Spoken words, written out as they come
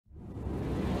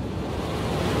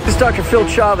This is Dr. Phil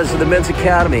Chavez of the Men's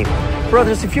Academy.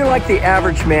 Brothers, if you're like the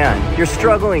average man, you're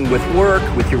struggling with work,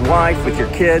 with your wife, with your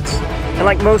kids, and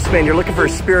like most men, you're looking for a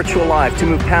spiritual life to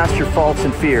move past your faults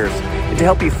and fears and to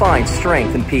help you find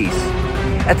strength and peace.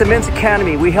 At the Men's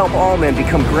Academy, we help all men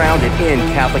become grounded in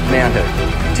Catholic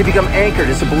manhood, to become anchored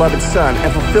as a beloved son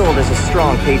and fulfilled as a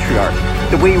strong patriarch,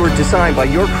 the way you were designed by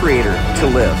your Creator to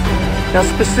live. Now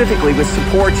specifically, we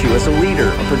support you as a leader,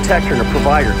 a protector, and a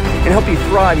provider, and help you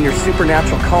thrive in your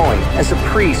supernatural calling as a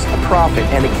priest, a prophet,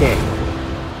 and a king.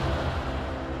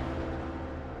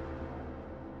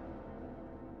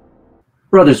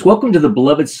 Brothers, welcome to the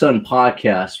Beloved Son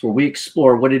podcast, where we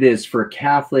explore what it is for a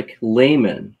Catholic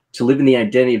layman to live in the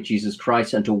identity of Jesus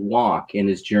Christ and to walk in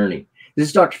his journey. This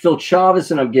is Dr. Phil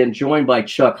Chavez, and I'm getting joined by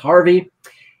Chuck Harvey.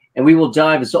 And we will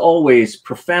dive, as always,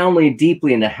 profoundly,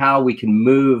 deeply into how we can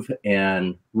move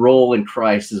and roll in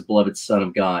Christ as beloved Son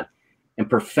of God and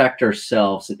perfect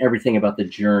ourselves in everything about the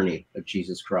journey of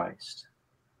Jesus Christ.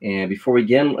 And before we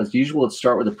begin, as usual, let's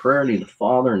start with a prayer to the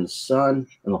Father and the Son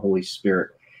and the Holy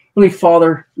Spirit. Holy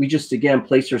Father, we just, again,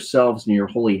 place ourselves in your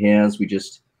holy hands. We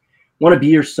just want to be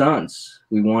your sons.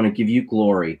 We want to give you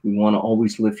glory. We want to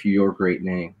always live for your great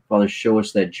name. Father, show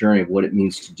us that journey of what it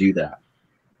means to do that.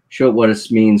 Show what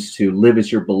it means to live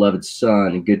as your beloved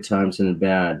Son in good times and in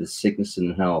bad, in sickness and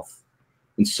in health,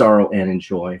 in sorrow and in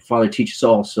joy. Father, teach us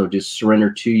also to surrender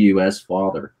to you as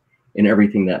Father in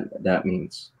everything that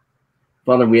means.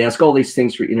 Father, we ask all these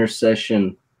things for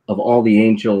intercession of all the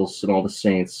angels and all the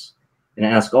saints, and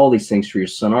ask all these things for your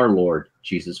Son, our Lord,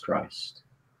 Jesus Christ.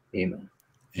 Amen.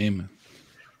 Amen.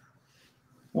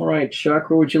 All right, Chuck,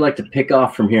 where would you like to pick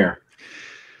off from here?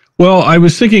 Well, I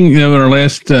was thinking, in our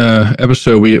last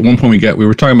episode, at one point we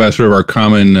were talking about sort of our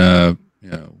common,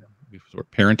 sort of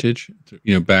parentage,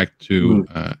 back to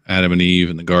Adam and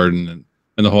Eve in the garden,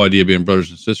 and the whole idea of being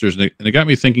brothers and sisters, and it got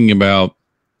me thinking about,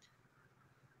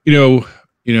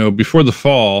 before the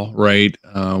fall, right?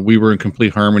 We were in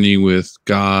complete harmony with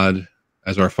God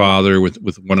as our Father, with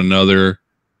one another.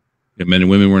 Men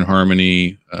and women were in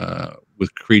harmony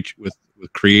with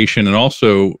creation, and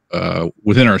also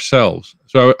within ourselves.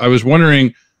 So I was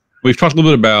wondering, we've talked a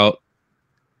lot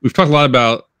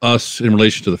about us in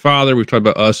relation to the Father. We've talked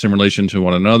about us in relation to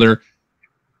one another.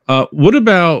 What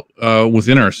about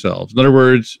within ourselves? In other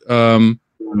words,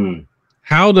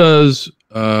 how does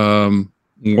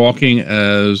walking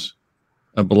as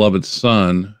a beloved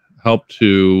son help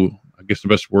to, I guess the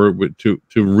best word would to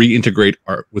reintegrate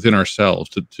within ourselves,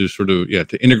 to sort of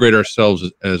to integrate ourselves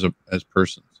as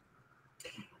persons?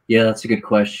 Yeah, that's a good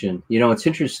question. It's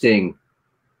interesting.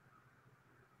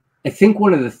 I think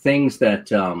one of the things that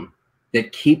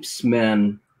that keeps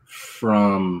men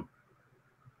from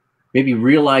maybe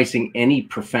realizing any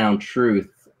profound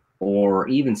truth, or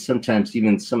even sometimes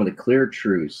even some of the clear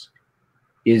truths,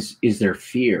 is their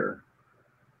fear,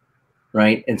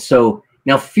 right? And so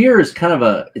now fear is kind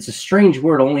of it's a strange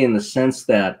word, only in the sense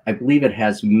that I believe it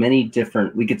has many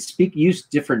different, we could use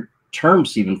different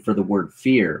terms even for the word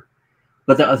fear.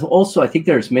 But also, I think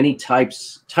there's many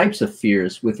types of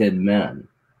fears within men.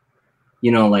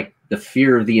 Like the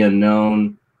fear of the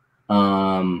unknown,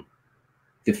 the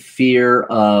fear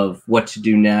of what to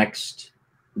do next,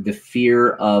 the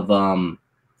fear of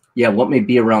what may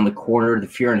be around the corner, the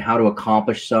fear on how to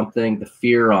accomplish something, the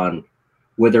fear on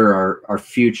whether our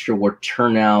future will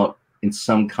turn out in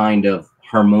some kind of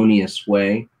harmonious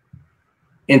way.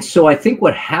 And so I think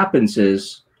what happens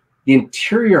is, the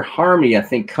interior harmony, I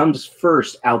think, comes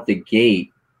first out the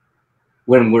gate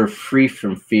when we're free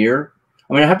from fear.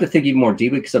 I mean, I have to think even more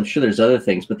deeply, because I'm sure there's other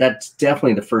things, but that's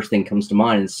definitely the first thing that comes to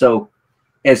mind. And so,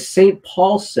 as St.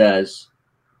 Paul says,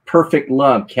 perfect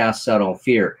love casts out all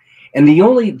fear. And the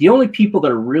only people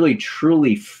that are really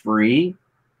truly free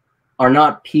are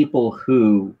not people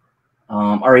who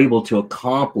are able to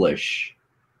accomplish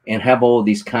and have all of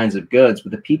these kinds of goods,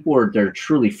 but the people they're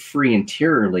truly free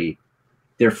interiorly.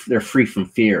 They're free from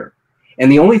fear.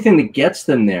 And the only thing that gets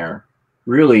them there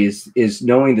really is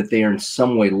knowing that they are in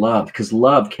some way loved, because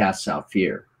love casts out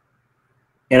fear.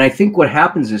 And I think what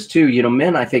happens is too,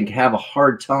 men, I think, have a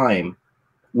hard time,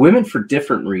 women for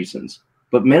different reasons,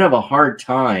 but men have a hard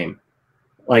time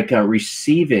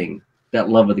receiving that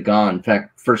love of the God. In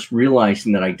fact, first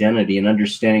realizing that identity and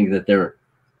understanding that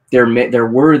they're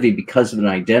worthy because of an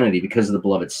identity, because of the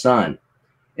beloved Son.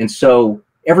 And so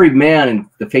every man in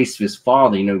the face of his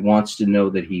Father, wants to know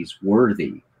that he's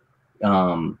worthy.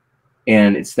 And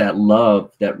it's that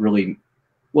love that really,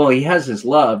 he has his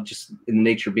love just in the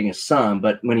nature of being a son,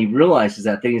 but when he realizes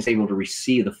that, then he's able to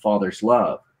receive the Father's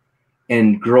love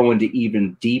and grow into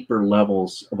even deeper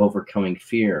levels of overcoming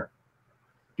fear.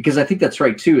 Because I think that's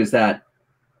right too, is that,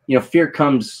 fear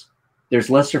comes, there's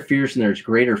lesser fears and there's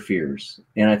greater fears.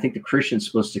 And I think the Christian's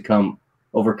supposed to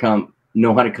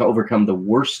know how to overcome the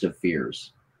worst of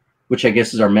fears, which I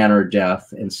guess is our manner of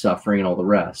death and suffering and all the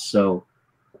rest. So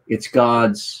it's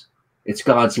God's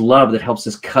love that helps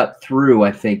us cut through,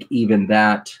 I think, even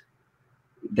that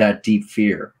deep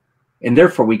fear. And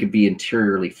therefore we could be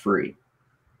interiorly free.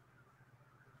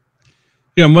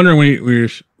 Yeah, I'm wondering when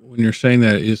you're saying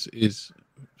that is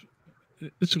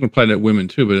this can apply to women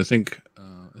too, but I think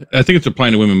it's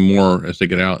applying to women more as they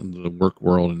get out into the work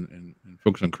world and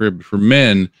focus on career. But for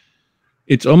men,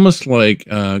 it's almost like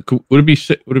would it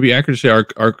be accurate to say our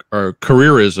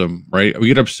careerism, right? We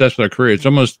get obsessed with our career. It's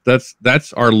almost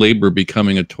that's our labor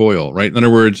becoming a toil, right? In other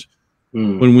words,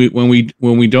 when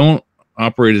we don't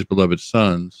operate as beloved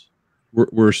sons,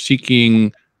 we're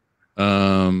seeking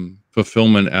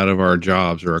fulfillment out of our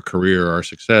jobs or our career or our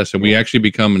success, and we actually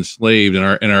become enslaved in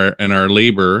our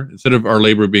labor. Instead of our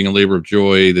labor being a labor of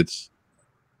joy that's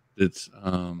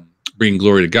bringing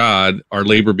glory to God, our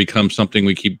labor becomes something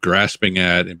we keep grasping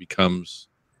at and becomes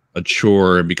a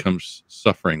chore and becomes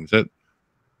suffering. Is that?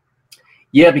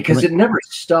 Yeah, because it never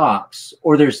stops,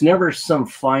 or there's never some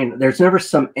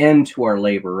end to our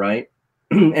labor, right?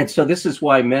 And so this is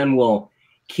why men will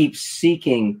keep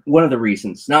seeking, one of the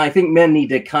reasons. Now, I think men need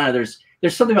to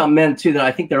there's something about men too that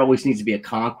I think there always needs to be a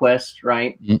conquest,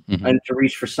 right? Mm-hmm. And to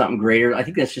reach for something greater. I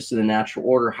think that's just in the natural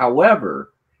order.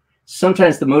 However,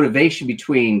 sometimes the motivation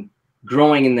between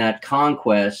growing in that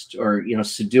conquest or,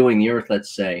 subduing the earth,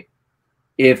 let's say,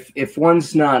 if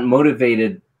one's not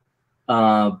motivated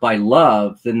by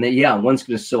love, then one's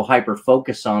going to so hyper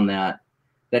focus on that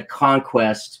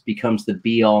conquest becomes the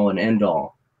be all and end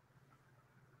all.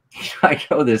 I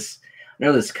know this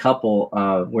couple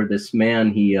where this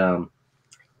man, he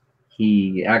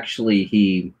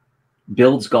actually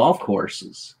builds golf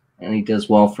courses and he does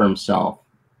well for himself,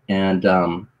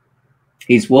 and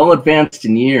he's well advanced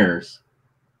in years,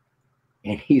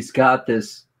 and he's got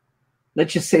this,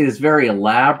 let's just say, this very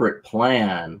elaborate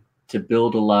plan to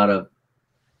build a lot of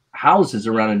houses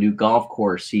around a new golf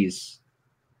course he's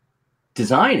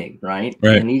designing, right?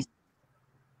 And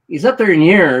he's up there in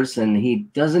years, and he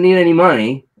doesn't need any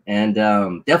money, and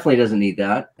definitely doesn't need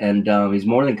that, and he's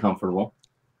more than comfortable.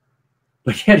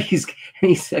 But yet he's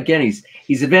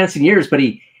advanced in years, but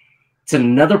it's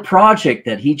another project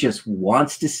that he just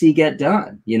wants to see get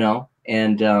done,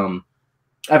 and I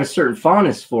have a certain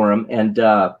fondness for him. And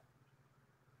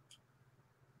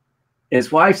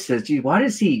his wife says, "Gee, why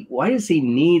does he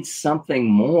need something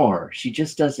more? She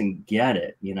just doesn't get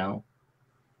it,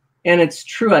 And it's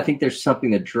true. I think there's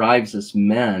something that drives us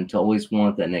men to always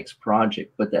want that next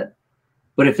project. But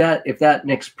if that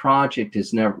next project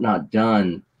is not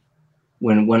done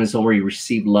when one has already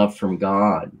received love from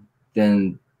God,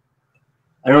 then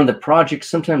I don't know, the projects,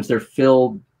 sometimes they're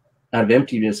filled out of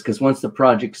emptiness, because once the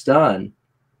project's done,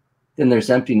 then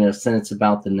there's emptiness, and it's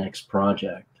about the next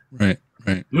project. Right.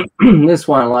 This is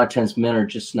why a lot of times men are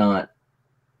just not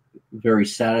very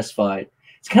satisfied.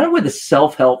 It's kind of with the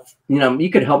self-help,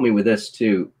 you could help me with this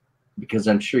too, because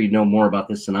I'm sure you know more about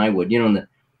this than I would.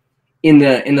 In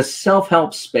the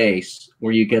self-help space,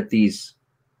 where you get these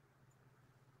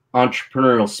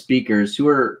entrepreneurial speakers who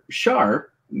are sharp,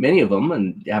 many of them,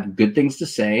 and have good things to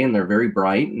say, and they're very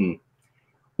bright. And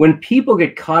when people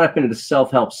get caught up into the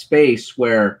self-help space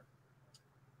where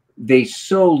they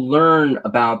so learn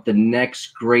about the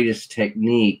next greatest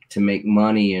technique to make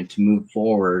money and to move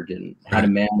forward and how to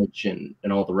manage and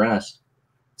all the rest,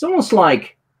 it's almost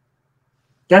like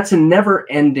that's a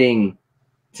never-ending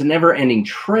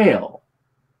trail.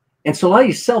 And so a lot of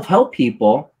these self-help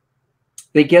people,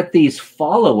 they get these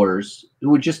followers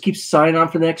who would just keep signing on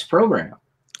for the next program.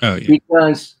 Oh, yeah.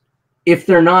 Because if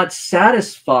they're not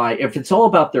satisfied, if it's all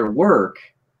about their work,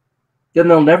 then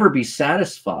they'll never be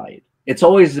satisfied. It's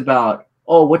always about,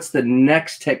 what's the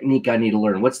next technique I need to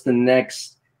learn? What's the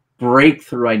next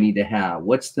breakthrough I need to have?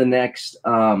 What's the next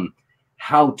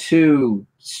how-to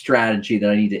strategy that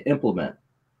I need to implement?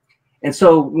 And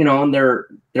so, and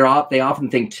they often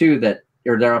think too that,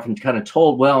 or they're often kind of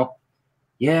told, well,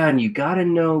 yeah, and you got to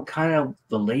know kind of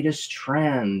the latest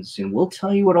trends, and we'll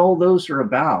tell you what all those are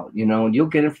about, and you'll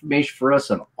get information for us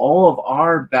on all of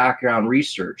our background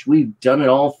research. We've done it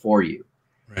all for you.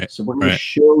 Right. So we're going to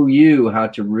show you how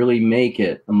to really make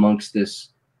it amongst this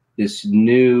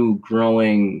new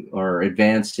growing or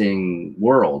advancing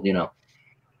world,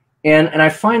 And I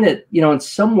find that, in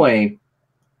some way,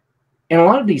 and a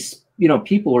lot of these,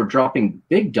 people are dropping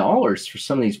big dollars for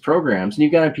some of these programs, and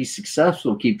you've got to be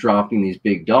successful to keep dropping these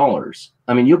big dollars.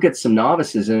 I mean, you'll get some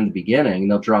novices in the beginning,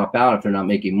 and they'll drop out if they're not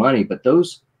making money, but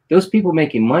those people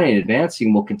making money and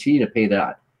advancing will continue to pay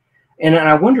that And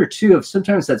I wonder too if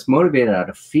sometimes that's motivated out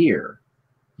of fear.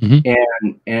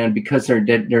 And because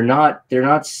they're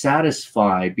not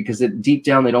satisfied, because deep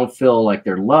down they don't feel like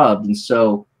they're loved, and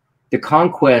so the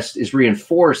conquest is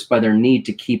reinforced by their need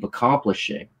to keep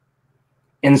accomplishing,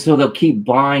 and so they'll keep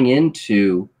buying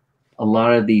into a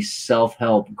lot of these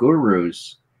self-help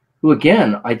gurus, who,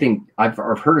 again, I think I've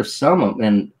heard of some of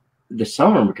them, and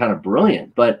some of them are kind of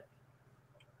brilliant, but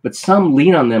some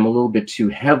lean on them a little bit too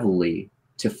heavily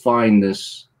to find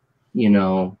this,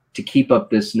 to keep up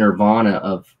this nirvana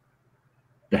of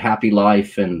the happy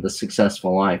life and the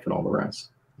successful life and all the rest.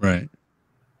 Right.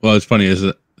 Well, it's funny. It's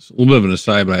a little bit of an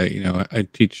aside, but I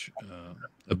teach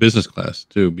a business class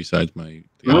too, besides my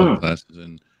theology classes.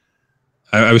 And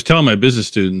I was telling my business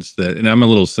students that, and I'm a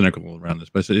little cynical around this,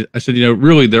 but I said,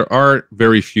 really, there are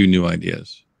very few new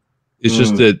ideas. It's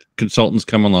just that consultants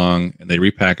come along and they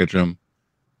repackage them.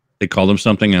 They call them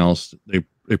something else. They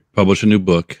publish a new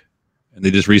book, and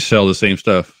they just resell the same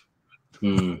stuff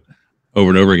over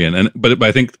and over again. But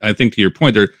I think to your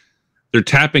point, they're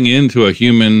tapping into a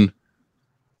human,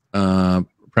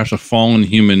 perhaps a fallen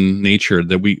human nature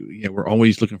that we're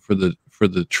always looking for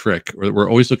the trick, or we're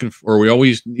always looking for, or we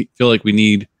always feel like we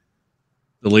need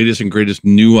the latest and greatest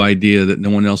new idea that no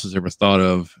one else has ever thought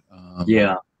of.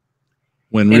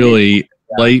 When really,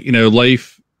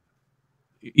 life,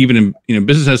 even in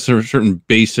business, has certain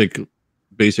basic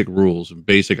rules and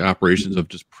basic operations of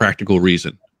just practical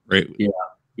reason, right?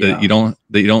 That you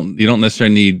don't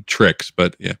necessarily need tricks,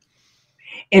 but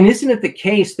And isn't it the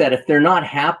case that if they're not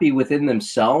happy within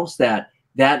themselves, that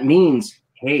means,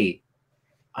 hey,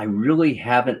 I really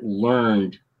haven't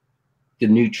learned the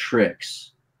new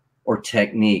tricks or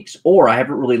techniques, or I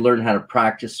haven't really learned how to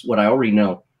practice what I already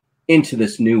know into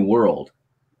this new world,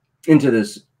 into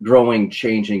this growing,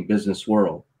 changing business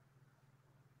world.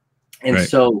 And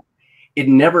so it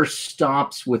never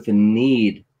stops with the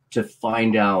need to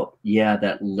find out,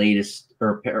 that latest,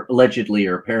 or allegedly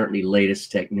or apparently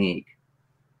latest technique,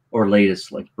 or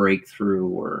latest like breakthrough,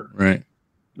 or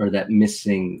that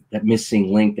missing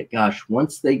link that, gosh,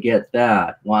 once they get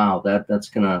that, wow, that's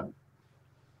gonna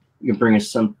bring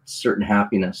us some certain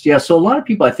happiness. So a lot of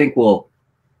people, I think, will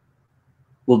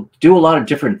do a lot of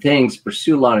different things,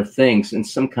 pursue a lot of things in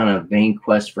some kind of vain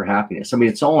quest for happiness. I mean,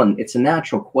 it's a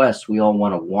natural quest we all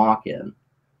want to walk in.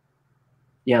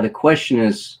 The question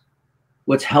is,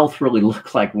 what's health really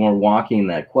look like when we're walking in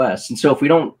that quest? And so if we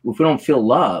don't feel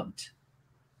loved,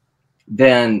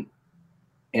 then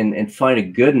and find a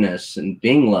goodness and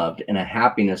being loved and a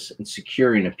happiness and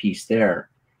security and a peace there,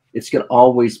 it's going to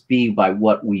always be by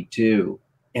what we do,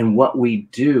 and what we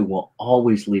do will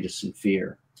always lead us in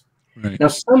fear. Now,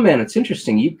 some men, it's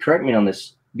interesting, you correct me on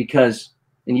this, because,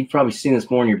 and you've probably seen this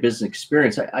more in your business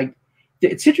experience,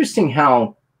 it's interesting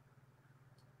how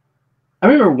I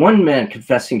remember one man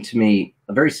confessing to me,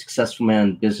 a very successful man in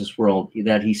the business world,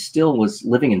 that he still was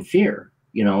living in fear,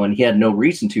 and he had no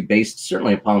reason to, based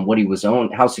certainly upon what he was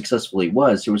owned, how successful he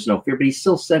was. There was no fear, but he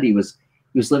still said he was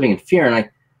living in fear. And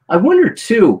I wonder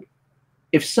too,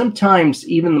 if sometimes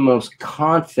even the most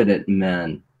confident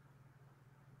men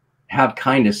have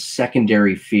kind of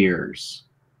secondary fears.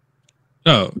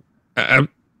 Oh,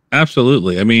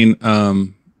 absolutely. I mean,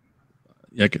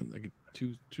 I can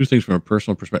two things from a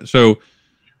personal perspective. So,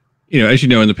 as you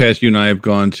know, in the past, you and I have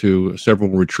gone to several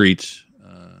retreats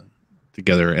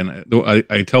together, and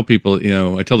I tell people,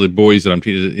 I tell the boys that I'm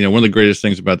teaching, one of the greatest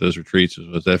things about those retreats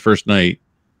was that first night,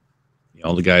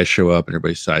 all the guys show up and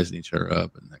everybody's sizing each other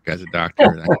up, and that guy's a doctor,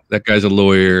 and that guy's a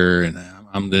lawyer, and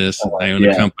I'm this, and I own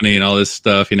a company, and all this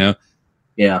stuff, And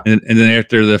then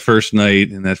after the first night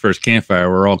and that first campfire,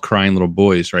 we're all crying little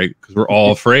boys, right? Because we're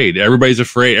all afraid. Everybody's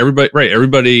afraid.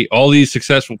 Everybody, all these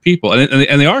successful people,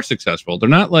 and they are successful. They're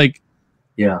not like,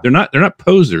 they're not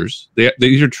posers.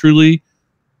 These are truly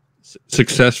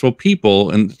successful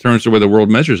people in terms of where the world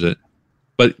measures it.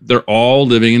 But they're all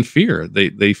living in fear.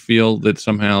 They feel that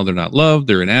somehow they're not loved.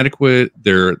 They're inadequate.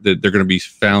 They're going to be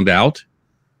found out.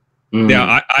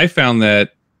 Now, I found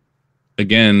that,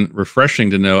 again, refreshing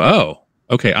to know,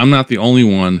 okay, I'm not the only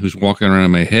one who's walking around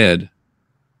in my head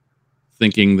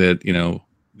thinking that,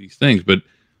 these things. But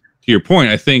to your point,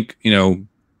 I think,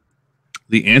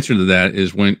 the answer to that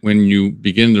is when you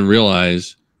begin to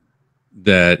realize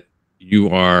that you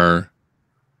are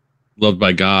loved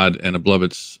by God and a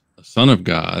beloved son of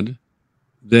God,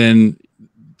 then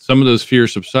some of those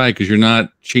fears subside, because you're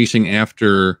not chasing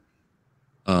after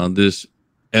this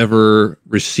ever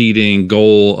receding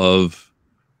goal of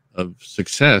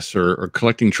success or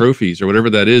collecting trophies or whatever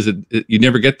that is. You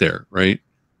never get there, right?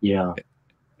 Yeah.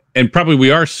 And probably we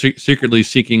are secretly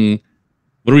seeking,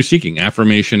 what are we seeking?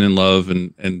 Affirmation and love,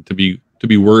 and to be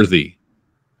be worthy.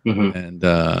 Mm-hmm.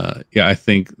 And yeah, I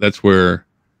think that's where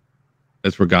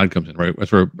God comes in, right?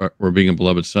 That's where we're being a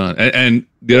beloved son. And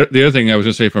the other thing I was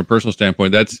going to say from a personal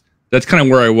standpoint, that's kind of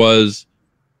where I was.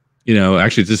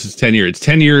 Actually, this is 10 years. It's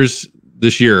 10 years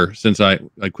this year since I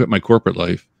quit my corporate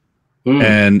life,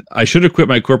 and I should have quit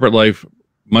my corporate life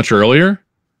much earlier.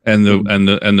 And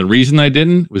the reason I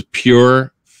didn't was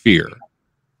pure fear.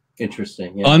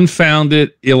 Interesting. Yeah.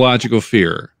 Unfounded, illogical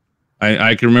fear.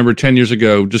 I can remember 10 years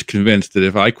ago, just convinced that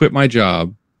if I quit my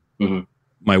job,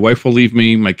 my wife will leave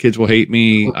me, my kids will hate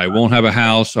me, I won't have a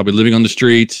house, I'll be living on the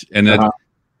streets, and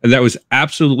that was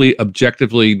absolutely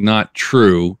objectively not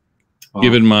true,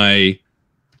 given my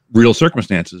real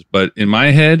circumstances. But in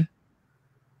my head,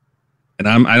 and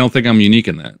I don't think I'm unique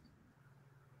in that.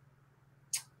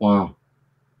 Wow.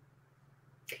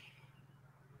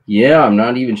 Yeah, I'm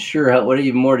not even sure what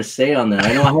even more to say on that.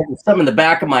 I know I had something in the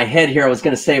back of my head here I was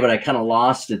going to say, but I kind of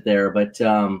lost it there. But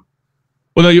well,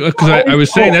 no, because I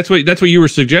was saying that's what you were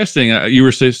suggesting. You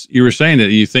were saying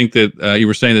that you think that you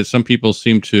were saying that some people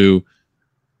seem to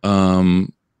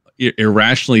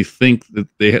irrationally think that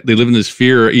they live in this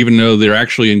fear, even though they're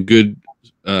actually in good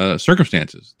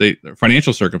circumstances,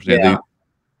 financial circumstances. Yeah.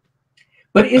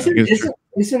 But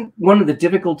isn't one of the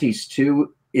difficulties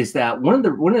too? Is that one of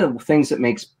the things that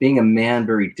makes being a man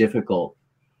very difficult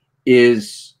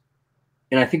is,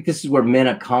 and I think this is where men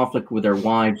have conflict with their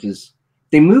wives, is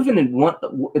they move in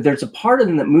there's a part of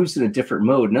them that moves in a different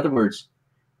mode. In other words,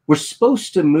 we're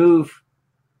supposed to move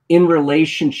in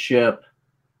relationship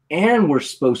and we're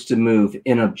supposed to move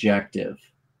in objective.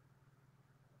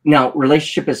 Now,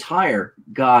 relationship is higher,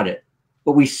 got it,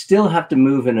 but we still have to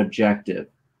move in objective.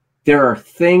 There are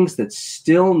things that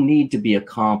still need to be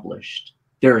accomplished.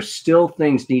 There are still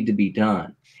things need to be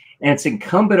done. And it's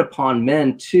incumbent upon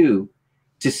men too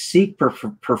to seek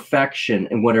perfection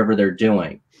in whatever they're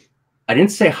doing. I didn't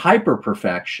say hyper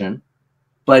perfection,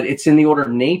 but it's in the order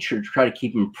of nature to try to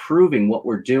keep improving what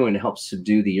we're doing to help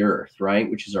subdue the earth, right?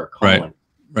 Which is our calling.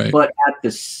 Right. But at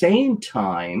the same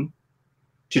time,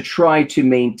 to try to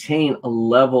maintain a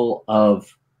level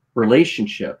of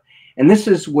relationship. And this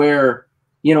is where,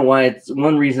 why it's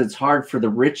one reason it's hard for the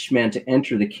rich man to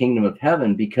enter the kingdom of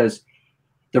heaven, because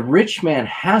the rich man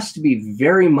has to be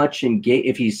very much engaged.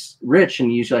 If he's rich,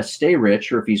 and usually I stay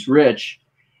rich, or if he's rich,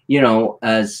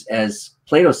 as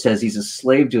Plato says, he's a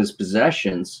slave to his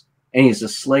possessions, and he's a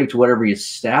slave to whatever he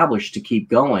established to keep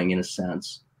going, in a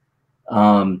sense.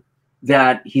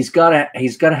 That he's got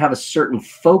to have a certain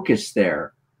focus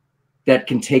there that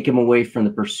can take him away from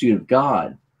the pursuit of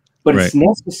God. But it's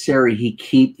necessary he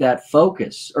keep that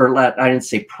focus, or I didn't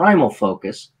say primal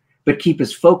focus, but keep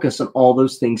his focus on all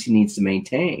those things he needs to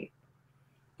maintain.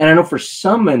 And I know for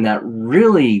some men that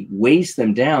really weighs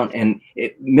them down, and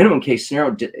minimum case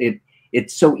scenario, it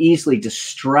so easily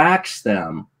distracts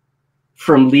them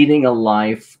from leading a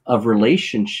life of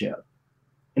relationship.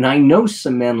 And I know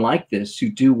some men like this who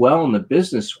do well in the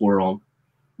business world,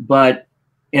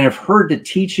 and have heard the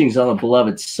teachings on the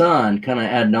beloved son kind of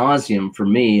ad nauseum for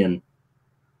me. And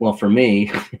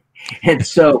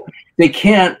so they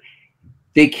can't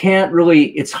really,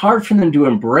 it's hard for them to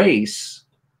embrace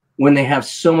when they have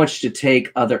so much to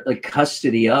take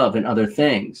custody of and other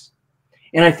things.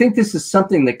 And I think this is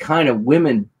something that kind of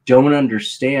women don't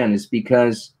understand, is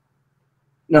because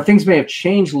now things may have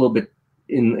changed a little bit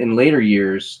in later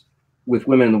years with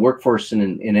women in the workforce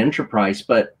and in enterprise,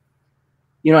 but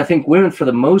I think women, for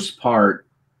the most part,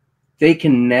 they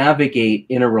can navigate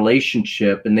in a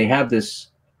relationship, and they have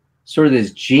this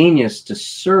genius to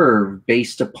serve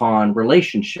based upon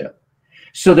relationship.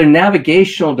 So their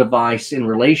navigational device in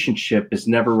relationship is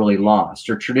never really lost,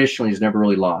 or traditionally is never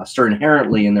really lost, or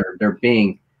inherently in their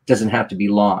being doesn't have to be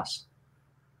lost.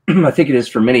 I think it is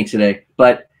for many today.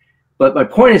 But my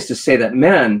point is to say that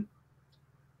men,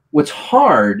 what's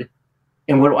hard,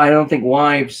 and what I don't think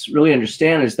wives really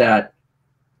understand, is that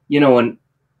when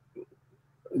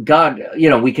God,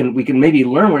 we can maybe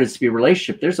learn what it is to be a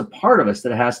relationship. There's a part of us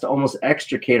that has to almost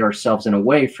extricate ourselves in a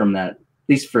way from that, at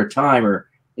least for a time, or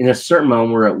in a certain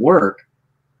moment we're at work,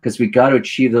 because we got to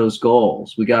achieve those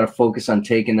goals. We got to focus on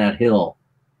taking that hill,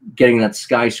 getting that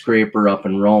skyscraper up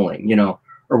and rolling,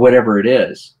 or whatever it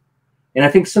is. And I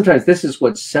think sometimes this is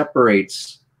what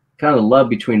separates kind of the love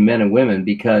between men and women,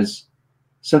 because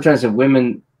sometimes if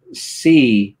women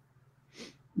see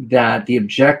that the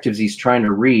objectives he's trying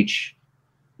to reach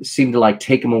seem to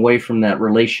take him away from that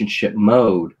relationship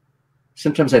mode,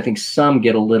 sometimes I think some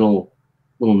get a little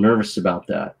nervous about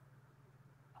that.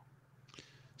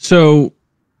 So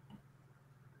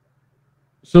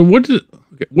what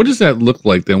does that look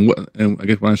like then? And I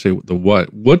guess when I say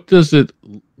what does it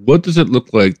what does it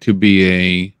look like to be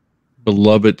a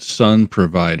beloved son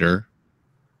provider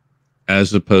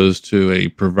as opposed to a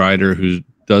provider who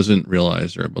doesn't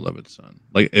realize they're a beloved son?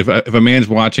 Like if a man's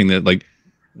watching that, like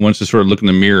wants to sort of look in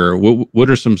the mirror, what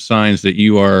are some signs that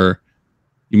you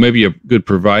may be a good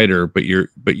provider, but you're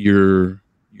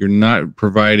not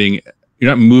providing,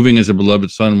 you're not moving as a beloved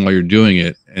son while you're doing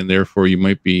it, and therefore you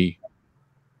might be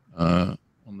on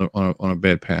a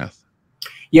bad path?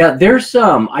 Yeah, there's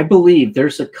I believe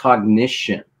there's a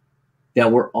cognition that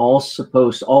we're all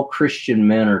Christian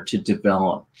men are to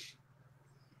develop,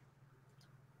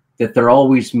 that they're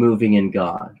always moving in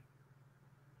God.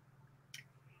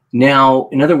 Now,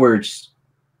 in other words,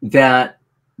 that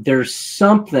there's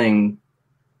something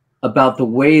about the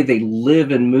way they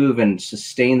live and move and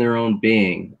sustain their own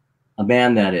being, a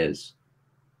man that is,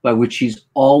 by which he's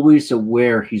always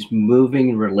aware he's moving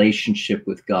in relationship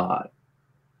with God,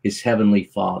 his heavenly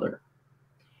Father.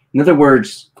 In other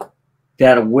words,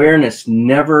 that awareness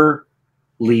never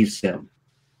leaves him.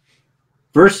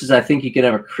 Versus, I think you can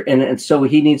have and so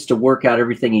he needs to work out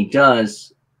everything he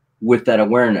does with that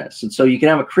awareness. And so you can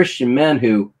have a Christian men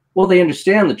who, well, they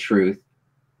understand the truth,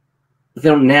 but they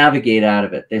don't navigate out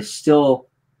of it. They still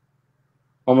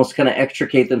almost kind of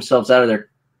extricate themselves out of their,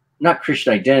 not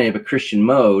Christian identity, but Christian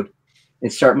mode,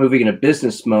 and start moving in a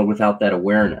business mode without that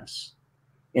awareness.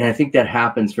 And I think that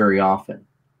happens very often.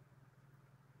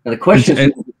 Now the question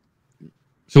is,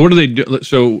 so what do they do?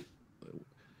 So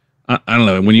I don't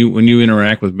know. When you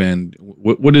interact with men,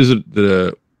 what is it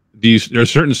that there are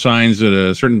certain signs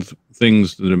that certain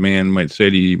things that a man might say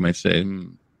to you? You might say,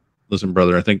 "Listen,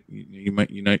 brother, I think you might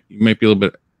be a little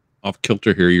bit off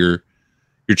kilter here.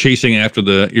 You're chasing after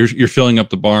you're filling up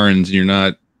the barns. And you're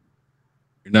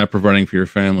not providing for your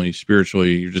family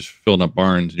spiritually. You're just filling up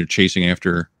barns. And you're chasing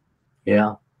after."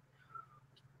 Yeah.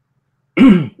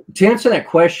 To answer that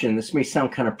question, this may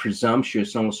sound kind of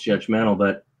presumptuous, almost judgmental,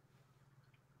 but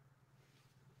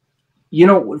you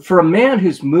know, for a man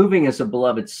who's moving as a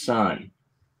beloved son,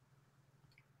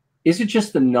 is it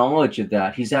just the knowledge of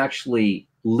that? He's actually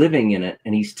living in it,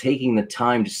 and he's taking the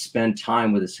time to spend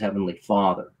time with his heavenly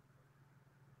Father.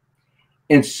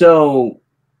 And so,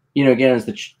 you know, again, as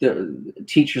the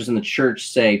teachers in the church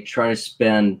say, try to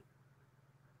spend,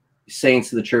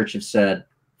 saints of the church have said,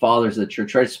 fathers of the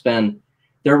church, try to spend,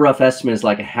 their rough estimate is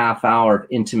like a half hour of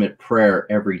intimate prayer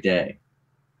every day.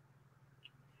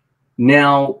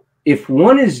 Now, if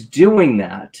one is doing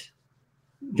that,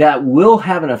 that will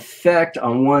have an effect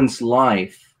on one's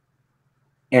life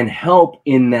and help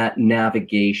in that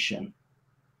navigation.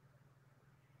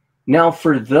 Now,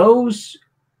 for those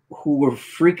who will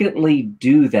frequently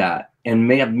do that and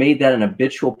may have made that an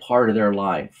habitual part of their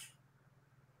life,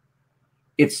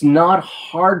 it's not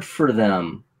hard for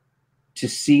them to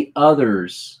see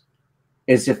others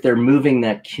as if they're moving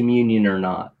that communion or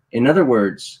not. In other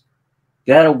words,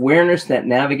 that awareness, that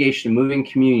navigation, moving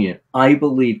communion, I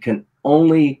believe can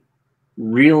only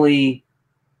really,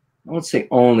 I won't say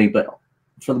only, but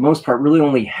for the most part, really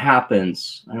only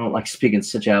happens, I don't like speaking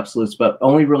such absolutes, but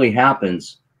only really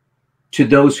happens to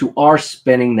those who are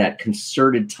spending that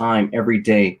concerted time every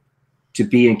day to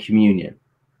be in communion.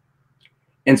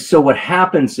 And so what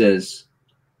happens is,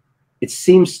 it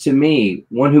seems to me,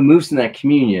 one who moves in that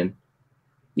communion,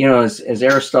 you know, as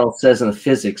Aristotle says in the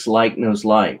physics, like knows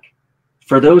like.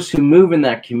 For those who move in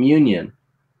that communion,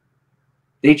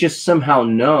 they just somehow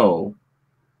know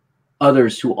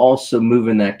others who also move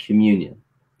in that communion.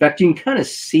 In fact, you can kind of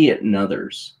see it in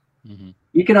others. Mm-hmm.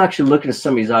 You can actually look into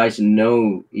somebody's eyes and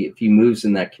know if he moves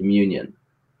in that communion.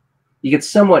 You can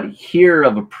somewhat hear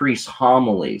of a priest's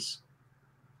homilies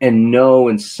and know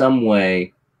in some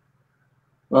way,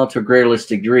 well, to a greater or less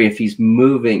degree, if he's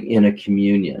moving in a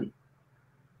communion.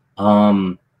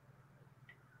 And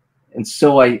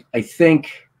so I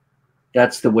think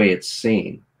that's the way it's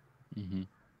seen. Mm-hmm.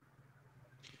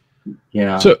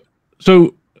 Yeah.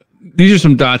 So these are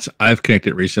some dots I've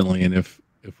connected recently, and if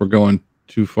we're going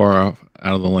too far out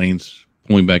of the lanes,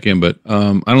 pulling back in. But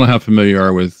I don't know how familiar you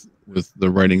are with the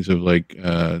writings of like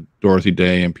Dorothy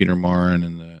Day and Peter Marin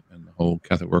and the whole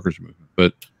Catholic Workers Movement,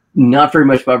 but not very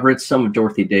much. But I've read some of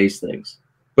Dorothy Day's things.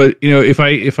 But you know, if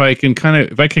I can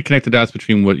connect the dots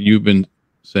between what you've been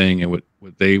saying and what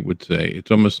they would say,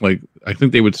 it's almost like I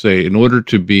think they would say, in order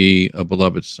to be a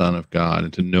beloved son of God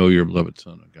and to know you're a beloved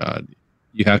son of God,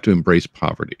 you have to embrace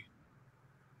poverty.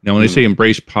 Now, when they say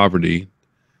embrace poverty,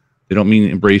 they don't mean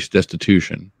embrace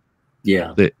destitution.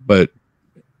 Yeah. But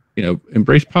you know,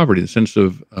 embrace poverty in the sense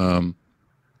of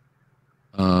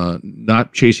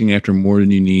not chasing after more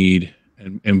than you need,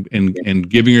 and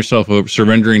giving yourself over,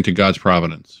 surrendering to God's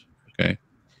providence. Okay.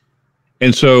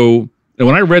 And so And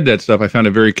when I read that stuff, I found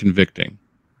it very convicting.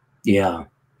 Yeah.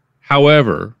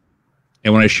 However,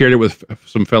 and when I shared it with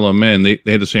some fellow men, they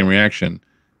had the same reaction.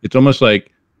 It's almost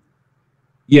like,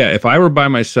 yeah, if I were by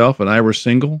myself and I were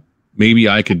single, maybe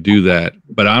I could do that.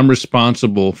 But I'm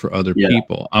responsible for other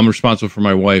people. I'm responsible for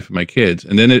my wife and my kids.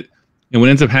 And then what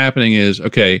ends up happening is,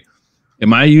 okay,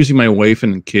 am I using my wife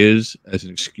and kids as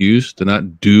an excuse to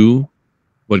not do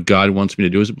what God wants me to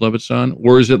do as a beloved son?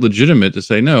 Or is it legitimate to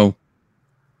say, no,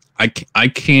 I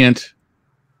can't,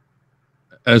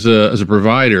 as a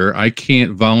provider, I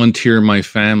can't volunteer my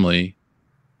family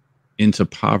into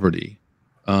poverty.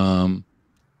 And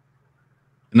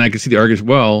I can see the argument,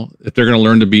 well, if they're going to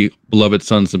learn to be beloved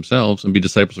sons themselves and be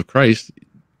disciples of Christ,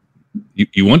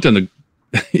 you want them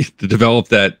to, to develop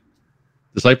that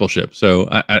discipleship. So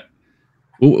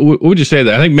what would you say to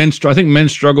that? I think men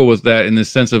struggle with that in the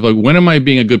sense of, like, when am I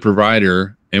being a good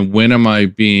provider and when am I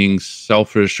being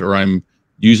selfish, or I'm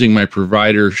using my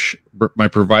provider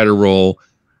role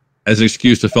as an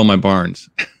excuse to fill my barns?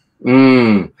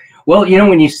 Well,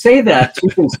 when you say that, two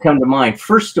things come to mind.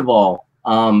 First of all,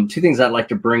 two things I'd like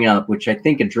to bring up, which I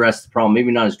think address the problem,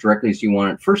 maybe not as directly as you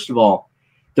want it. First of all,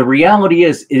 the reality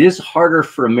is it is harder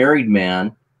for a married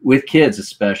man with kids,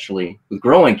 especially with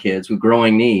growing kids, with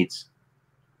growing needs,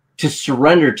 to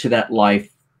surrender to that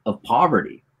life of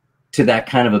poverty, to that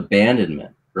kind of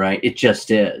abandonment, right? It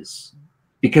just is,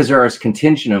 because there is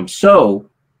contingent. So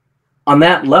on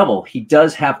that level, he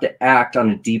does have to act on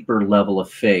a deeper level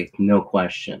of faith, no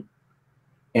question.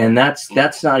 And that's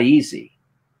not easy.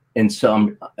 And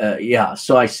so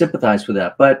so I sympathize with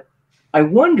that. But I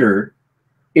wonder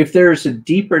if there's a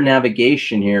deeper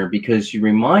navigation here, because you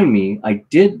remind me, I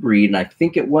did read, and I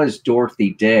think it was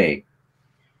Dorothy Day.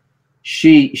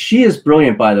 She is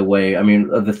brilliant, by the way. I mean,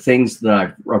 of the things that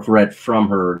I've read from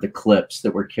her, the clips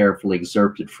that were carefully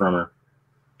excerpted from her,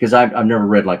 because I've never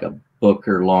read like a book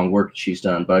or long work she's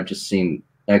done, but I've just seen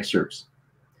excerpts.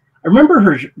 I remember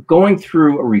her going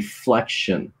through a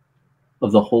reflection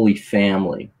of the Holy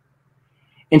Family.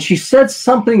 And she said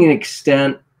something in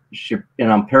extent,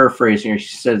 and I'm paraphrasing her,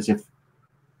 she says, if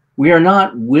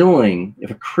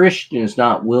a Christian is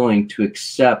not willing to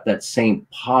accept that same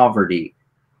poverty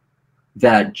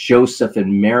that Joseph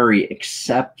and Mary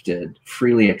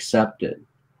freely accepted,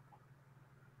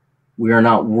 we are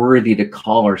not worthy to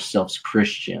call ourselves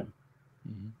Christian.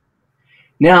 Mm-hmm.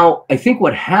 Now, I think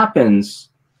what happens,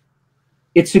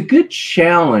 it's a good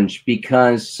challenge,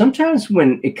 because sometimes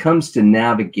when it comes to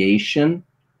navigation,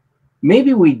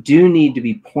 maybe we do need to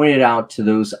be pointed out to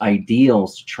those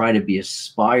ideals to try to be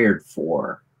aspired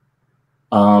for,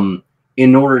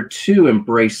 in order to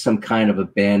embrace some kind of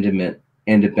abandonment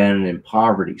and abandon in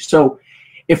poverty. So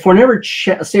if we're never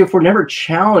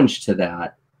challenged to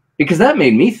that, because that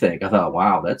made me think, I thought,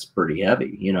 wow, that's pretty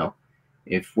heavy.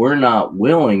 If we're not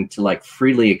willing to like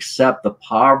freely accept the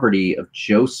poverty of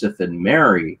Joseph and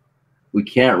Mary, we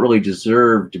can't really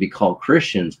deserve to be called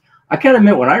Christians. I kind of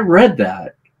admit, when I read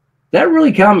that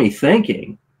really got me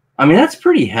thinking. I mean, that's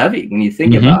pretty heavy when you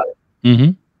think about it.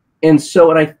 Mm-hmm. And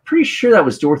so, and I'm pretty sure that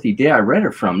was Dorothy Day I read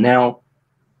it from. Now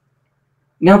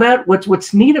that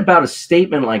what's neat about a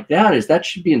statement like that is that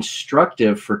should be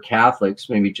instructive for Catholics,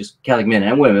 maybe just Catholic men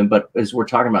and women, but as we're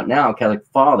talking about now, Catholic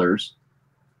fathers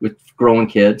with growing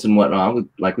kids and whatnot,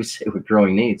 like we say, with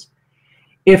growing needs.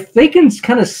 If they can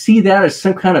kind of see that as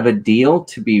some kind of a deal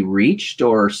to be reached,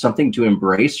 or something to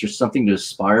embrace, or something to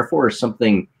aspire for, or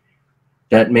something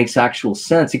that makes actual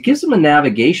sense, it gives them a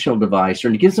navigational device,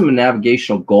 or it gives them a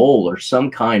navigational goal, or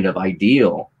some kind of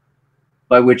ideal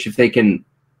by which, if they can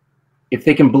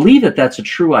believe that that's a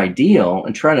true ideal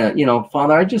and try to,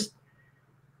 Father,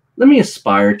 let me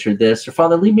aspire to this, or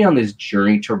Father, lead me on this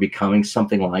journey toward becoming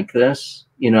something like this.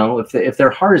 If their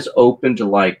heart is open to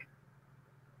like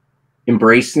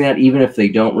embracing that, even if they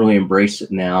don't really embrace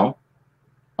it now,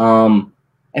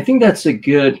 I think that's a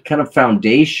good kind of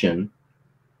foundation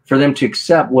for them to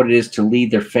accept what it is to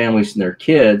lead their families and their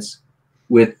kids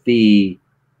with the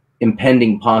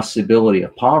impending possibility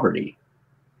of poverty,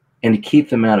 and to keep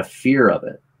them out of fear of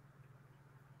it.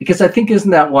 Because I think,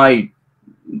 isn't that why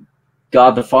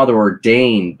God the Father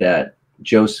ordained that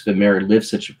Joseph and Mary live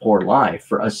such a poor life,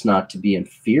 for us not to be in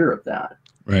fear of that?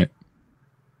 Right.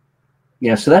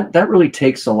 Yeah, so that really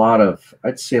takes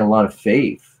I'd say a lot of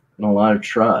faith and a lot of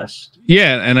trust.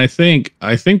 Yeah, and I think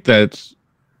that's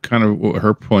kind of what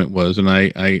her point was, and I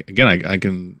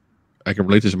can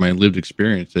relate this to my lived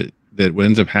experience, that what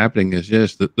ends up happening is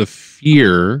just the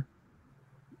fear.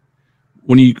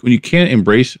 When you can't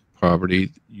embrace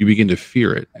poverty, you begin to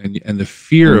fear it, and the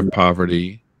fear of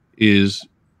poverty is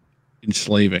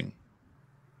enslaving.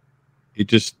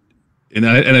 and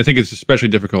I think it's especially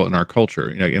difficult in our culture.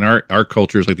 You know, in our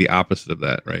culture is like the opposite of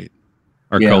that, right?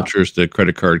 Our culture is the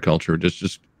credit card culture,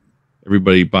 just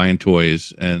everybody buying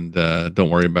toys and don't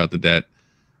worry about the debt.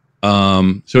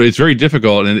 So it's very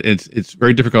difficult, and it's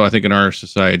very difficult, I think, in our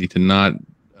society to not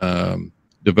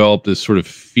develop this sort of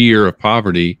fear of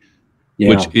poverty,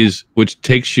 which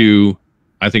takes you,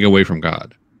 I think, away from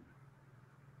God.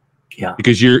 Yeah,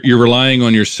 because you're relying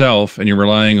on yourself, and you're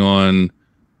relying on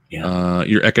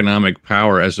your economic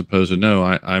power, as opposed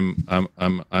to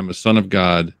I'm a son of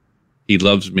God. He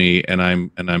loves me, and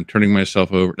I'm turning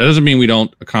myself over. That doesn't mean we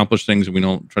don't accomplish things and we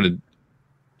don't try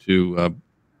to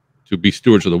be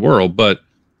stewards of the world, but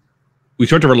we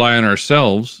start to rely on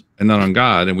ourselves and not on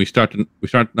God, and we start to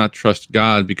not trust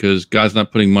God because God's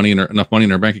not putting enough money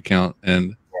in our bank account,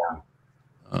 and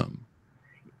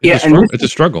it's a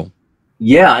struggle.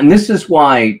 Yeah, and this is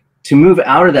why, to move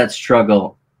out of that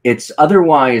struggle, it's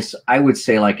otherwise, I would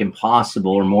say, like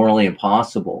impossible or morally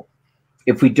impossible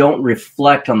if we don't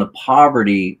reflect on the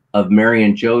poverty of Mary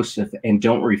and Joseph and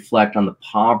don't reflect on the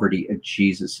poverty of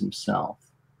Jesus himself.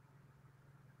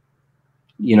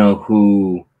 You know,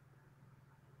 who,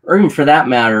 or even for that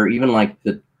matter, even like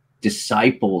the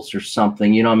disciples or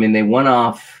something, you know, I mean, they went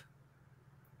off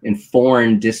in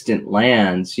foreign, distant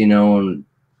lands, you know, and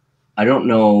I don't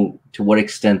know to what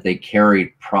extent they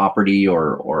carried property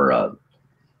or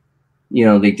you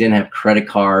know, they didn't have credit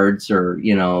cards, or,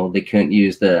 you know, they couldn't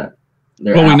use their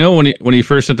we know when he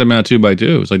first sent them out 2 by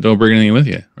 2, it's like, don't bring anything with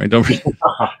you, right? Don't bring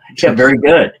yeah, very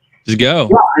good. Just go.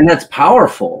 Yeah, and that's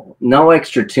powerful. No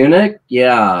extra tunic.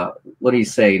 Yeah. What do you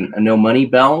say? No money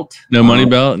belt? No money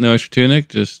belt, no extra tunic,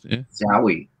 just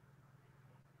Zowie.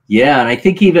 Yeah, and I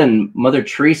think even Mother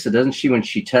Teresa, doesn't she, when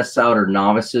she tests out her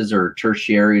novices or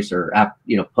tertiaries or,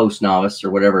 you know, post-novice or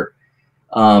whatever,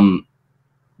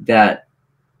 that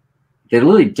they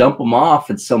literally dump them off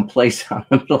in some place out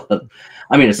in the middle of,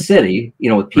 I mean, a city, you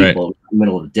know, with people in the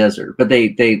middle of the desert, but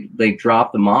they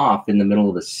drop them off in the middle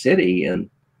of the city, and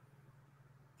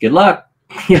good luck,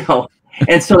 you know.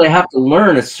 And so they have to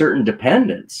learn a certain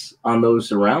dependence on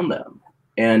those around them,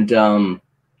 and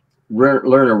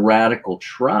learn a radical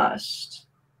trust.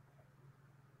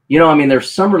 You know, I mean, there's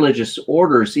some religious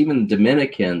orders, even the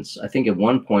Dominicans, I think at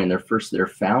one point, their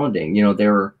founding, you know, they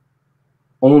were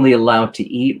only allowed to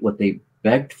eat what they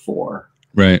begged for.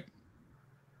 Right.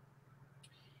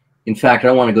 In fact, I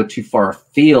don't want to go too far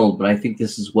afield, but I think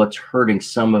this is what's hurting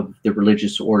some of the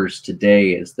religious orders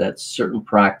today, is that certain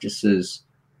practices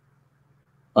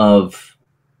of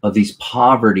these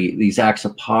acts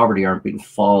of poverty aren't being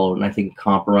followed, and I think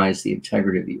compromise the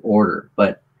integrity of the order.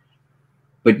 But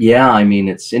yeah, I mean,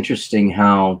 it's interesting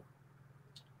how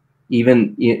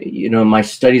even, you know, in my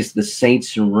studies of the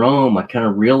saints in Rome, I kind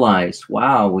of realized,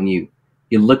 wow, when you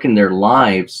look in their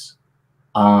lives,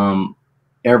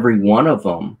 every one of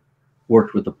them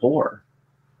worked with the poor.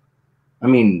 I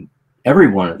mean, every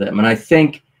one of them. And I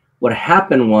think what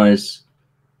happened was,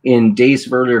 in days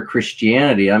of earlier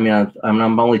Christianity, I mean,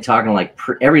 I'm only talking like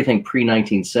everything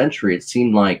pre-19th century, it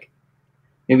seemed like,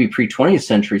 maybe pre-20th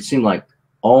century, it seemed like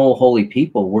all holy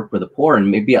people worked with the poor.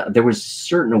 And maybe there was a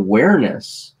certain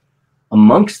awareness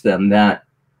amongst them that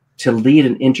to lead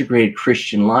an integrated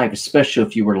Christian life, especially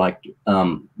if you were like,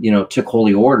 you know, took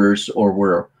holy orders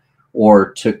or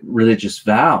took religious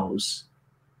vows,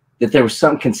 that there was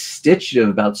some constitutive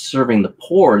about serving the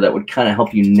poor that would kind of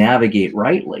help you navigate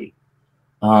rightly.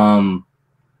 And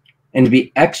to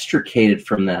be extricated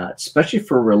from that, especially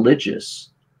for religious,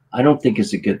 I don't think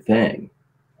is a good thing.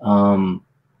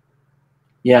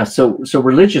 Yeah, so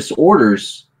religious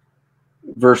orders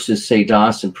versus, say,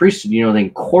 Dawson priesthood, you know, they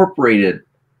incorporated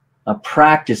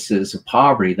practices of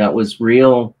poverty that was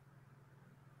real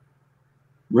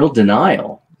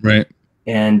denial. Right.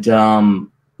 And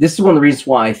this is one of the reasons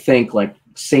why I think, like,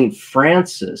 St.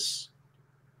 Francis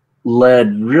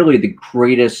led really the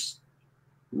greatest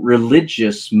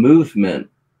religious movement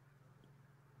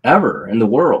ever in the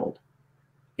world.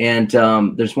 And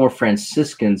there's more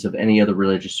Franciscans of any other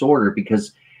religious order,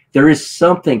 because there is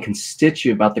something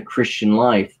constituent about the Christian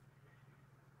life.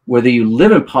 Whether you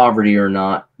live in poverty or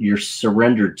not, you're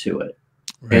surrendered to it.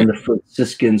 Right. And the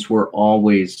Franciscans were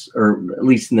always, or at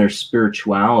least in their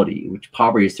spirituality, which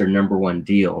poverty is their number one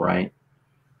deal, right?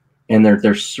 And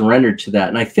they're surrendered to that.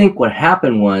 And I think what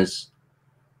happened was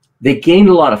they gained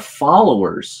a lot of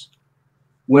followers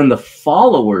when the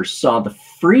followers saw the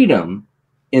freedom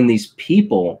in these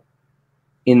people,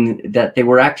 in that they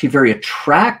were actually very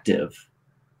attractive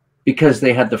because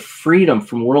they had the freedom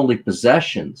from worldly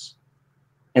possessions,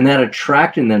 and that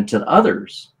attracted them to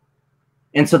others.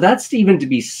 And so that's even to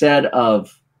be said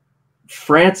of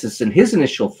Francis and his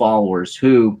initial followers,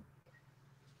 who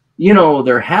you know,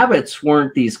 their habits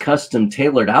weren't these custom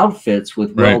tailored outfits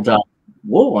with Right. well done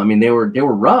wool. I mean, they were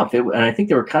rough. And I think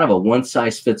they were kind of a one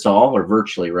size fits all, or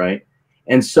virtually, right?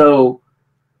 And so,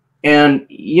 and,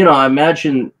 you know, I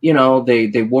imagine, you know,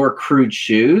 they wore crude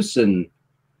shoes and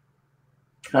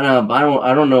kind of,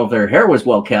 I don't know if their hair was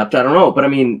well kept. I don't know. But I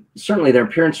mean, certainly their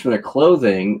appearance from their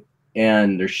clothing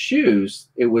and their shoes,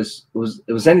 it was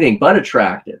anything but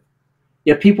attractive.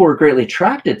 Yet people were greatly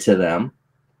attracted to them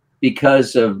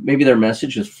because of maybe their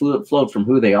message was flowed from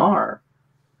who they are.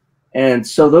 And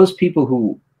so those people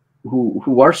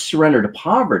who are surrendered to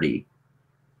poverty,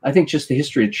 I think just the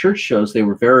history of church shows they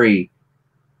were very,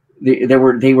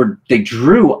 they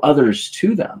drew others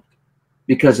to them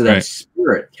because of that Right.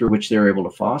 spirit through which they were able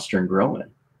to foster and grow in.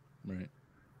 Right.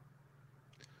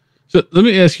 So let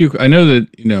me ask you, I know that,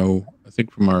 you know, I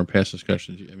think from our past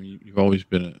discussions, I mean, you've always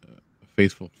been a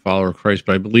faithful follower of Christ,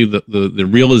 but I believe that the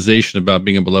realization about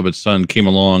being a beloved son came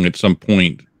along at some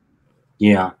point.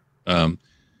 Yeah. Can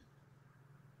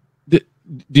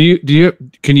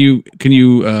you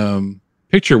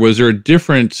picture, was there a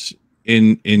difference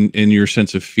in your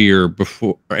sense of fear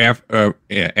before or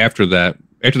after that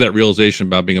realization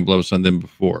about being a beloved son than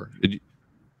before?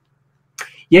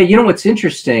 Yeah, you know what's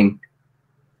interesting?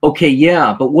 Okay,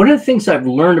 yeah, but one of the things I've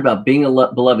learned about being a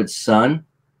beloved son,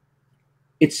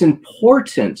 it's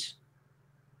important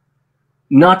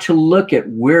not to look at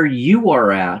where you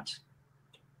are at,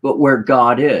 but where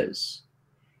God is.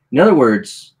 In other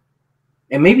words,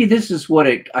 and maybe this is what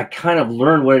I kind of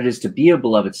learned what it is to be a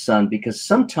beloved son, because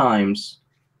sometimes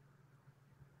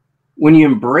when you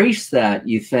embrace that,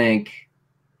 you think,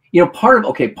 you know, part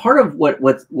of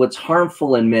what's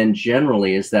harmful in men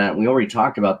generally is that, we already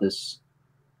talked about this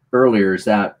earlier, is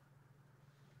that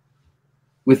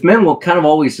with men, we'll kind of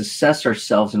always assess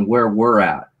ourselves and where we're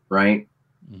at, right?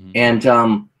 Mm-hmm.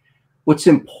 And what's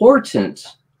important,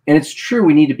 and it's true,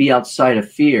 we need to be outside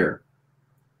of fear,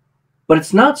 but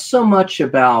it's not so much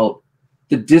about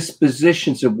the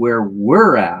dispositions of where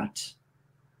we're at.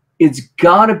 It's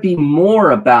got to be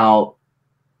more about,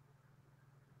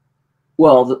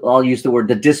 well, I'll use the word,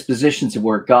 the dispositions of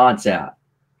where God's at.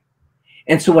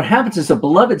 And so what happens is a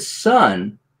beloved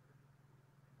son,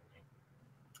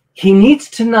 he needs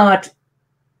to not,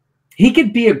 he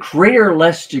could be a greater or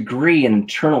less degree in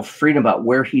internal freedom about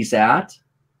where he's at.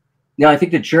 Now, I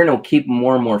think the journey will keep him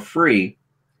more and more free.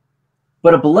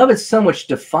 But a beloved son, which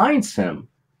defines him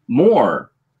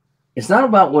more, it's not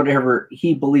about whatever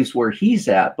he believes where he's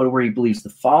at, but where he believes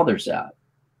the Father's at.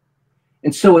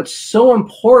 And so it's so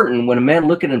important when a man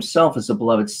look at himself as a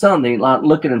beloved son, they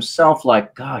look at himself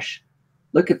like, gosh,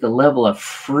 look at the level of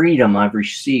freedom I've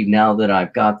received now that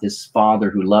I've got this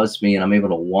Father who loves me and I'm able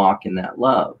to walk in that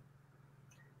love.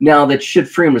 Now, that should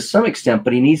free him to some extent,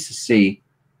 but he needs to see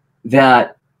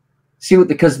that,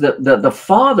 because the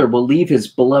Father will leave his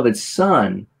beloved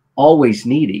son always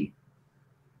needy.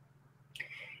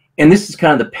 And this is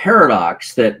kind of the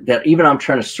paradox that even I'm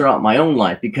trying to sort out in my own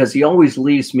life, because he always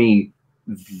leaves me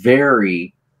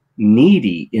very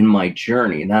needy in my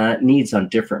journey. Now, that needs on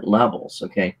different levels,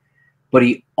 okay? But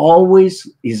he always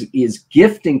is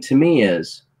gifting to me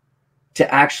is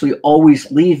to actually always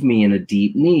leave me in a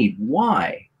deep need.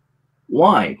 Why?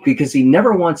 Why? Because he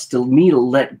never wants me to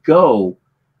let go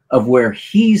of where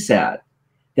he's at,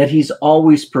 that he's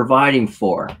always providing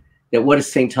for. That what does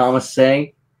St. Thomas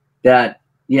say? That,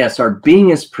 yes, our being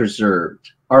is preserved,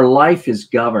 our life is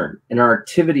governed, and our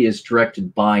activity is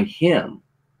directed by him.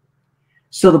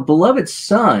 So the beloved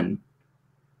son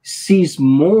sees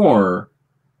more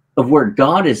of where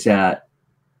God is at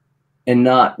and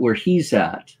not where he's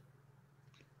at.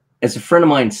 As a friend of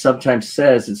mine sometimes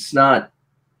says, it's not,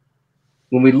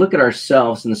 when we look at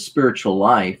ourselves in the spiritual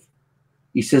life,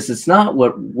 he says, it's not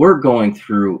what we're going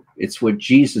through, it's what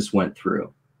Jesus went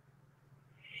through.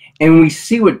 And we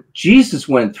see what Jesus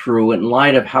went through in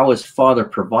light of how his Father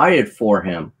provided for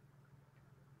him.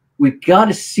 We've got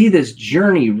to see this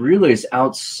journey really as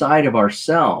outside of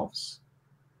ourselves.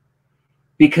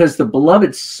 Because the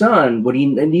beloved son, what he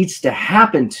needs to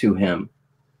happen to him,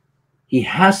 he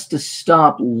has to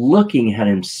stop looking at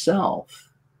himself.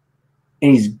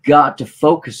 And he's got to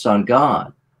focus on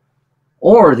God.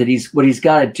 Or that what he's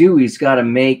got to do, he's got to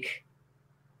make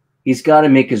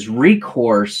his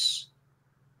recourse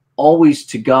always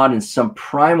to God in some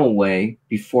primal way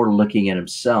before looking at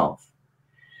himself.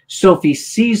 So if he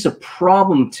sees a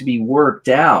problem to be worked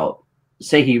out,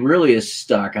 say he really is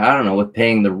stuck, I don't know, with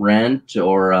paying the rent,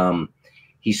 or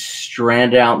he's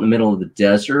stranded out in the middle of the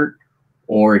desert,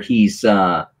 or he's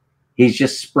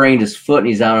just sprained his foot and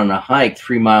he's out on a hike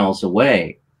 3 miles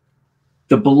away.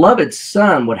 The beloved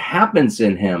son, what happens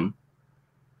in him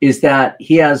is that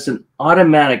he has an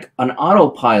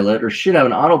autopilot, or should have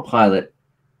an autopilot,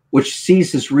 which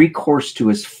sees his recourse to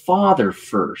his father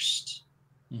first.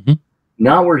 Mm-hmm.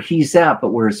 Not where he's at,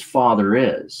 but where his father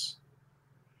is.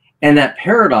 And that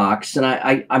paradox, and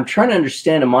I'm trying to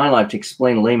understand in my life to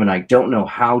explain to layman, I don't know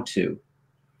how to.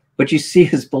 But you see,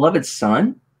 his beloved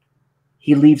son,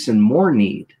 he leaves in more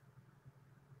need.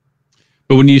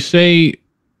 But when you say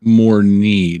more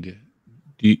need,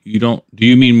 do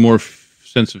you mean more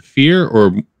sense of fear,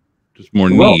 or just more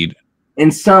need?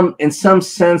 In some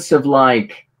sense of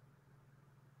like,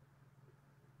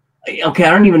 okay, I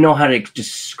don't even know how to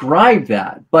describe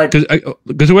that, but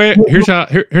because the way here's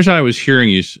how I was hearing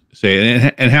you say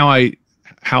it, and how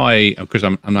I of course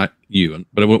I'm not you,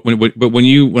 but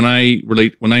when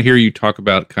I hear you talk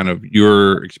about kind of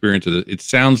your experience of it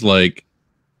sounds like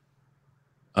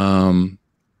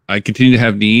I continue to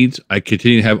have needs, I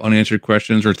continue to have unanswered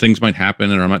questions, or things might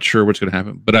happen and I'm not sure what's going to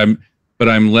happen, but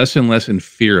I'm less and less in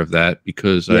fear of that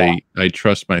because I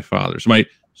trust my Father.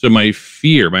 So my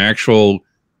fear, my actual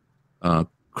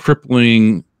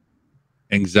crippling,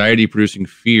 anxiety-producing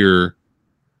fear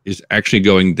is actually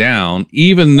going down,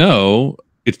 even though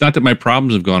it's not that my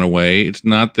problems have gone away. It's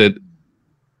not that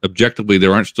objectively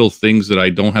there aren't still things that I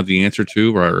don't have the answer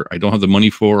to, or I don't have the money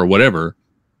for, or whatever.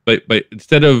 But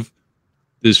instead of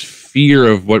this fear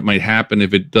of what might happen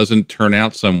if it doesn't turn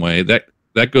out some way, that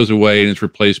goes away and it's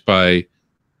replaced by,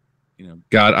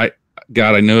 God,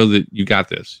 I know that you got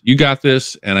this. You got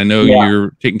this, and I know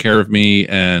you're taking care of me,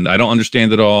 and I don't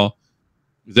understand it all.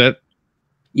 Is that?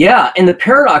 Yeah, and the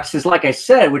paradox is, like I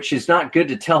said, which is not good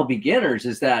to tell beginners,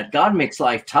 is that God makes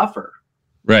life tougher.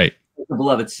 Right. The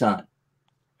beloved son.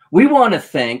 We want to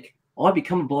think, oh, I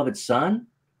become a beloved son,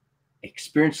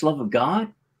 experience the love of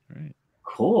God. Right.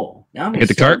 Cool. Now I get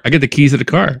the car. I get the keys of the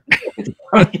car.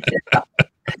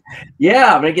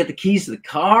 Yeah, I'm gonna get the keys to the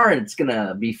car, and it's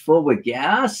gonna be full with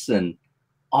gas, and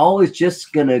all is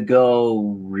just gonna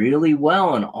go really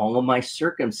well in all of my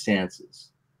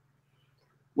circumstances.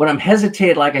 What I'm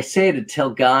hesitated, like I say, to tell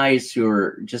guys who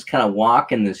are just kind of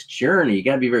walking this journey, you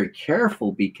got to be very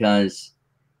careful, because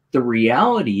the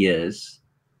reality is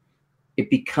it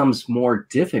becomes more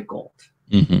difficult.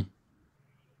 Mm-hmm.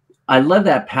 I love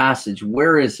that passage.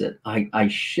 Where is it? I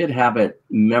should have it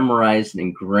memorized and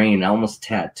ingrained, almost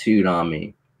tattooed on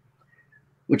me,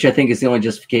 which I think is the only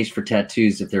justification for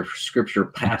tattoos, if they're scripture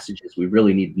passages we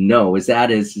really need to know, is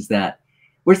that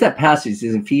where's that passage? It's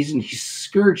in Ephesians. He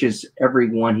scourges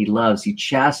everyone he loves. He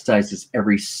chastises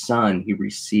every son he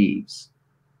receives.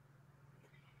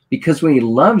 Because when he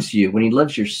loves you, when he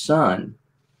loves your son,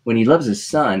 when he loves his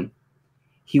son,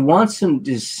 he wants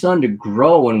his son to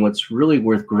grow in what's really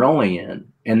worth growing in.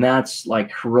 And that's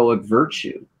like heroic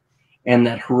virtue, and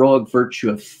that heroic virtue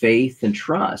of faith and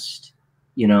trust,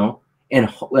 and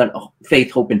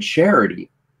faith, hope, and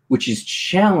charity, which is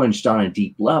challenged on a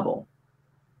deep level.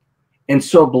 And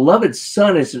so a beloved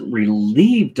son isn't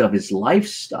relieved of his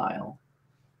lifestyle.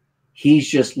 He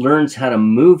just learns how to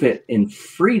move it in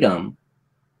freedom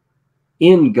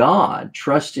in God,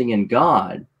 trusting in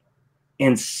God.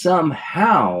 And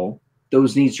somehow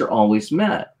those needs are always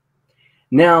met.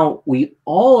 Now,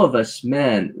 all of us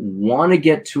men want to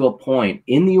get to a point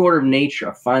in the order of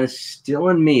nature. I find this still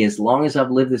in me as long as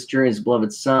I've lived this journey as a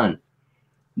beloved son.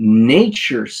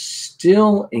 Nature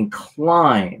still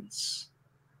inclines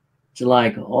to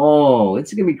like, oh,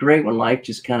 it's going to be great when life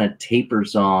just kind of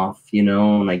tapers off,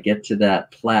 and I get to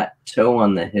that plateau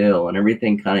on the hill and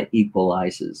everything kind of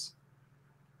equalizes,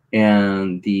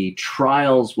 and the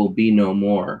trials will be no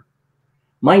more.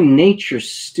 My nature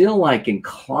still like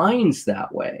inclines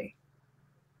that way.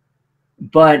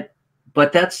 But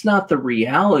that's not the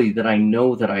reality that I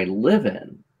know that I live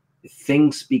in.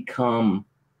 Things become,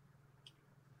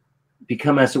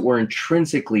 as it were,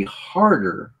 intrinsically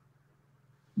harder.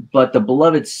 But the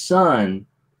beloved son,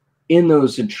 in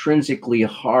those intrinsically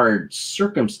hard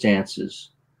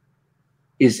circumstances,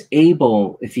 is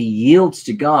able, if he yields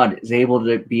to God, is able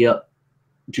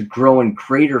to grow in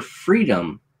greater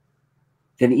freedom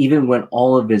than even when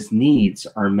all of his needs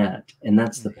are met. And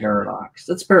that's the paradox.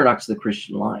 That's the paradox of the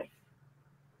Christian life.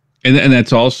 And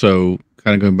that's also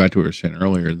kind of going back to what we were saying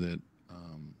earlier, that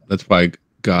that's why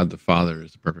God the Father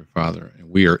is the perfect Father, and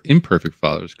we are imperfect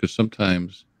fathers, because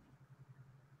sometimes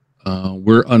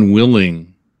we're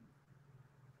unwilling.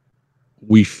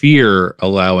 We fear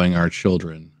allowing our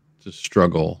children to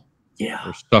struggle,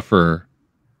 or suffer,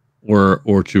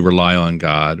 or to rely on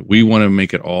God. We want to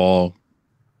make it all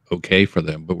okay for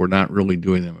them, but we're not really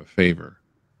doing them a favor.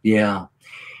 Yeah.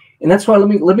 And that's why,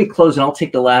 let me close, and I'll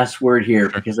take the last word here,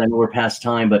 because I know we're past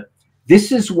time, but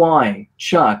this is why,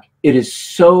 Chuck, it is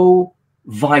so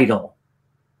vital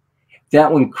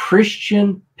that when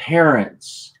Christian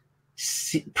parents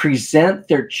present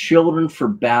their children for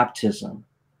baptism,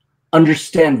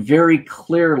 understand very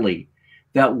clearly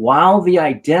that while the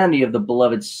identity of the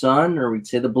beloved son, or we'd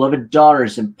say the beloved daughter,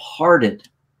 is imparted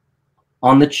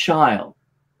on the child,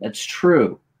 that's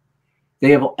true.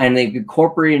 They've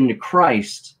incorporated into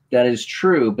Christ, that is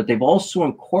true, but they've also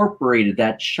incorporated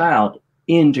that child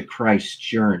into Christ's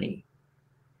journey.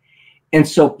 And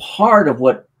so part of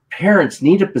what parents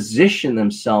need to position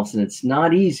themselves, and it's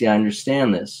not easy, I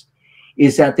understand this,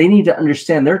 is that they need to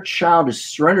understand their child is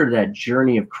surrendered to that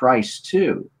journey of Christ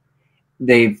too.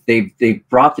 They've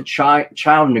brought the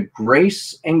child into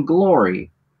grace and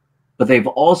glory, but they've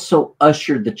also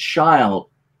ushered the child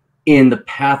in the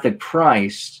path of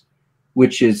Christ,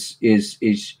 which is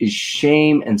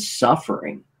shame and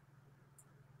suffering.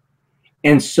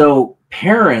 And so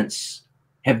parents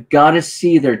have got to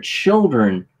see their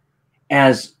children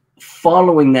as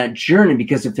following that journey,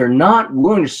 because if they're not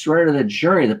willing to surrender that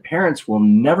journey, the parents will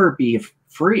never be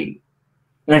free.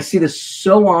 And I see this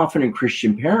so often in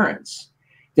Christian parents.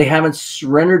 They haven't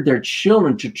surrendered their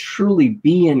children to truly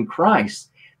be in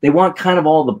Christ. They want kind of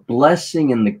all the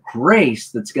blessing and the grace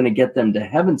that's going to get them to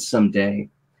heaven someday.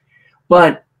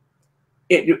 But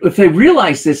if they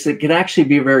realize this, it can actually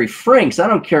be very freeing. Because I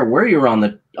don't care where you're on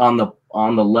the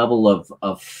level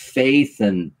of faith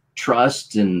and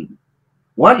trust and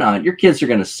whatnot, your kids are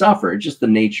going to suffer. It's just the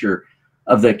nature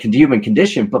of the human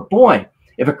condition. But boy,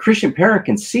 if a Christian parent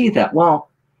can see that, well,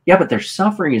 yeah, but their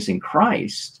suffering is in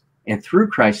Christ and through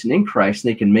Christ and in Christ,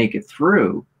 and they can make it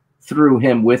through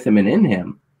him, with him, and in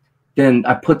him, then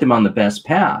I put them on the best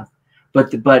path.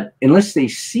 But unless they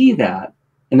see that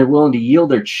and they're willing to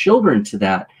yield their children to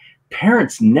that,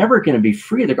 parents never going to be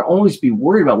free. They're going to always be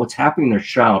worried about what's happening to their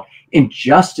child,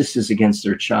 injustices against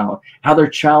their child, how their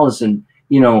child is in,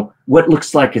 what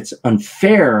looks like it's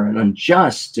unfair and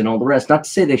unjust and all the rest. Not to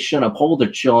say they shouldn't uphold their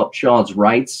child's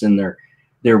rights and their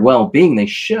well-being. They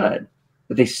should,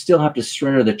 but they still have to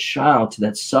surrender the child to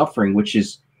that suffering, which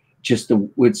is just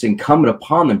what's incumbent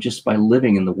upon them just by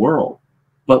living in the world.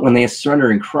 But when they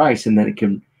surrender in Christ, and then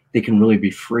they can really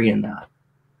be free in that.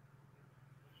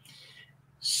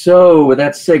 So with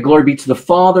that said, glory be to the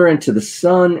Father, and to the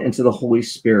Son, and to the Holy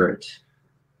Spirit,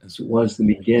 as it was in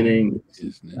the beginning,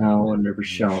 is now, and never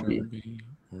shall be,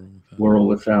 world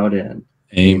without end.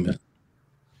 Amen.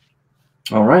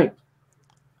 All right.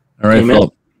 All right, Amen.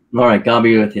 Philip. All right, God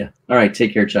be with you. All right,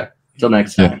 take care, Chuck. Until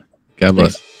next time. God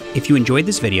bless. Thanks. If you enjoyed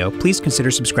this video, please consider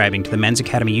subscribing to the Men's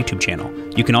Academy YouTube channel.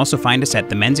 You can also find us at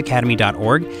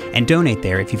themensacademy.org and donate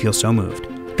there if you feel so moved.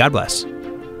 God bless.